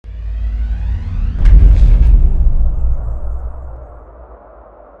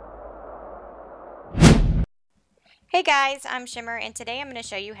Hey guys, I'm Shimmer, and today I'm going to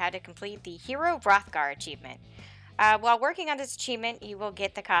show you how to complete the Hero of Wrothgar Achievement. While working on this achievement, you will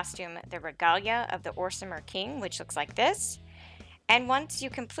get the costume, the Regalia of the Orsimer King, which looks like this. And once you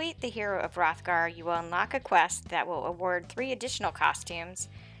complete the Hero of Wrothgar, you will unlock a quest that will award 3 additional costumes: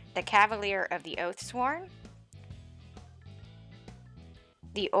 the Cavalier of the Oathsworn,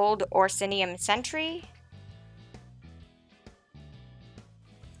 the Old Orsinium Sentry,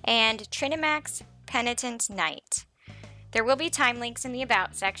 and Trinimax Penitent Knight. There will be time links in the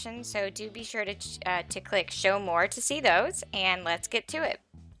About section, so do be sure to click Show More to see those, and let's get to it.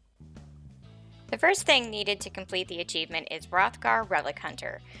 The first thing needed to complete the achievement is Wrothgar Relic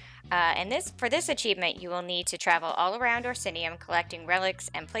Hunter. For this achievement, you will need to travel all around Orsinium collecting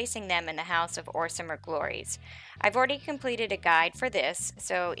relics and placing them in the House of Orsimer Glories. I've already completed a guide for this,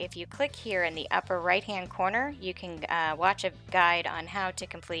 so if you click here in the upper right hand corner, you can watch a guide on how to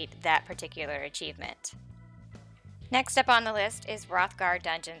complete that particular achievement. Next up on the list is Wrothgar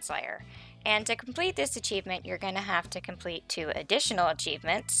Dungeon Slayer. And to complete this achievement, you're going to have to complete 2 additional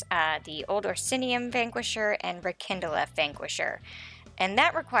achievements, the Old Orsinium Vanquisher and Rekindleth Vanquisher. And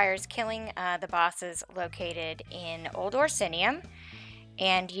that requires killing the bosses located in Old Orsinium.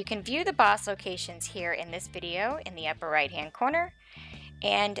 And you can view the boss locations here in this video in the upper right hand corner.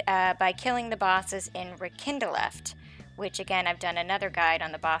 And by killing the bosses in Rekindleth, which again, I've done another guide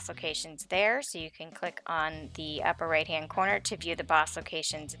on the boss locations there, so you can click on the upper right hand corner to view the boss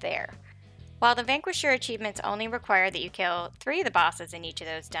locations there. While the Vanquisher achievements only require that you kill 3 of the bosses in each of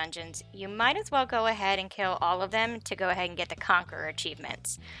those dungeons, you might as well go ahead and kill all of them to go ahead and get the Conqueror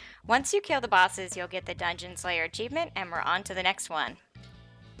achievements. Once you kill the bosses, you'll get the Dungeon Slayer achievement, and we're on to the next one.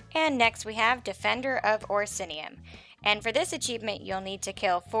 And next we have Defender of Orsinium. And for this achievement, you'll need to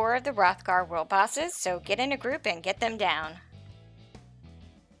kill 4 of the Wrothgar world bosses, so get in a group and get them down.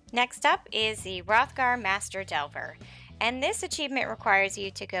 Next up is the Wrothgar Master Delver. And this achievement requires you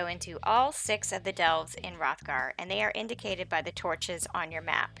to go into all 6 of the delves in Wrothgar, and they are indicated by the torches on your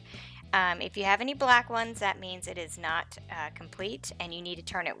map. If you have any black ones, that means it is not complete, and you need to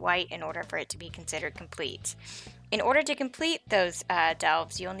turn it white in order for it to be considered complete. In order to complete those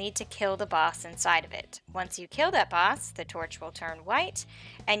delves, you'll need to kill the boss inside of it. Once you kill that boss, the torch will turn white,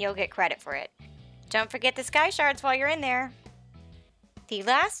 and you'll get credit for it. Don't forget the sky shards while you're in there. The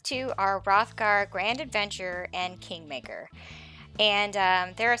last 2 are Wrothgar Grand Adventurer and Kingmaker. And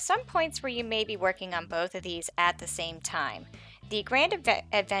there are some points where you may be working on both of these at the same time. The Grand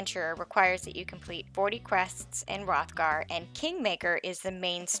Adventurer requires that you complete 40 quests in Wrothgar, and Kingmaker is the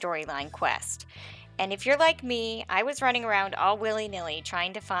main storyline quest. And if you're like me, I was running around all willy-nilly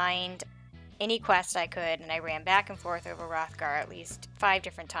trying to find any quest I could, and I ran back and forth over Wrothgar at least 5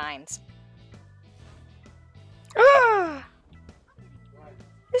 different times. Ugh!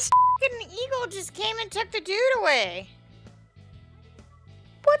 This f***ing eagle just came and took the dude away!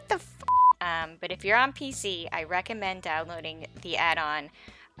 What the f***? But if you're on PC, I recommend downloading the add-on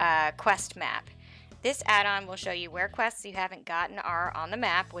Quest Map. This add-on will show you where quests you haven't gotten are on the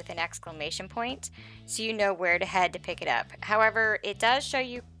map with an exclamation point, so you know where to head to pick it up. However, it does show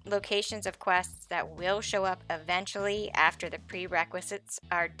you locations of quests that will show up eventually after the prerequisites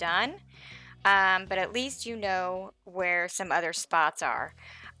are done, but at least you know where some other spots are.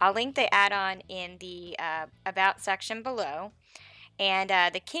 I'll link the add-on in the About section below. And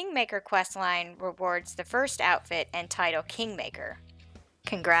the Kingmaker quest line rewards the first outfit and title Kingmaker.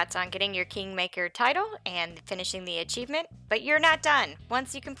 Congrats on getting your Kingmaker title and finishing the achievement, but you're not done.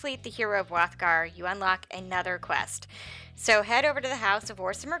 Once you complete the Hero of Wrothgar, you unlock another quest. So head over to the House of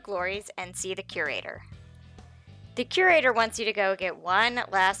Orsimer Glories and see the Curator. The Curator wants you to go get one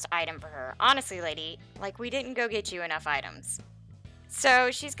last item for her. Honestly, lady, like we didn't go get you enough items. So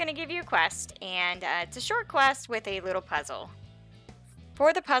she's going to give you a quest, and it's a short quest with a little puzzle.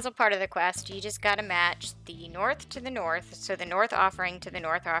 For the puzzle part of the quest, you just got to match the north to the north, so the north offering to the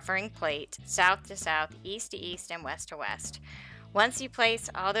north offering plate, south to south, east to east, and west to west. Once you place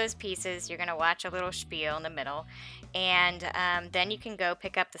all those pieces, you're going to watch a little spiel in the middle, and then you can go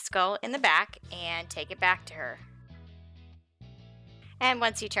pick up the skull in the back and take it back to her. And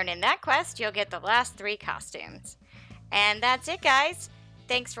once you turn in that quest, you'll get the last 3 costumes. And that's it, guys.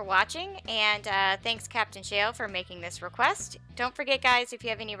 Thanks for watching, and thanks Captain Shale for making this request. Don't forget, guys, if you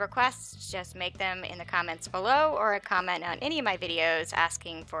have any requests, just make them in the comments below or a comment on any of my videos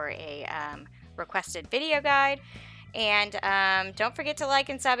asking for a requested video guide. And don't forget to like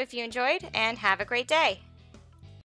and sub if you enjoyed, and have a great day.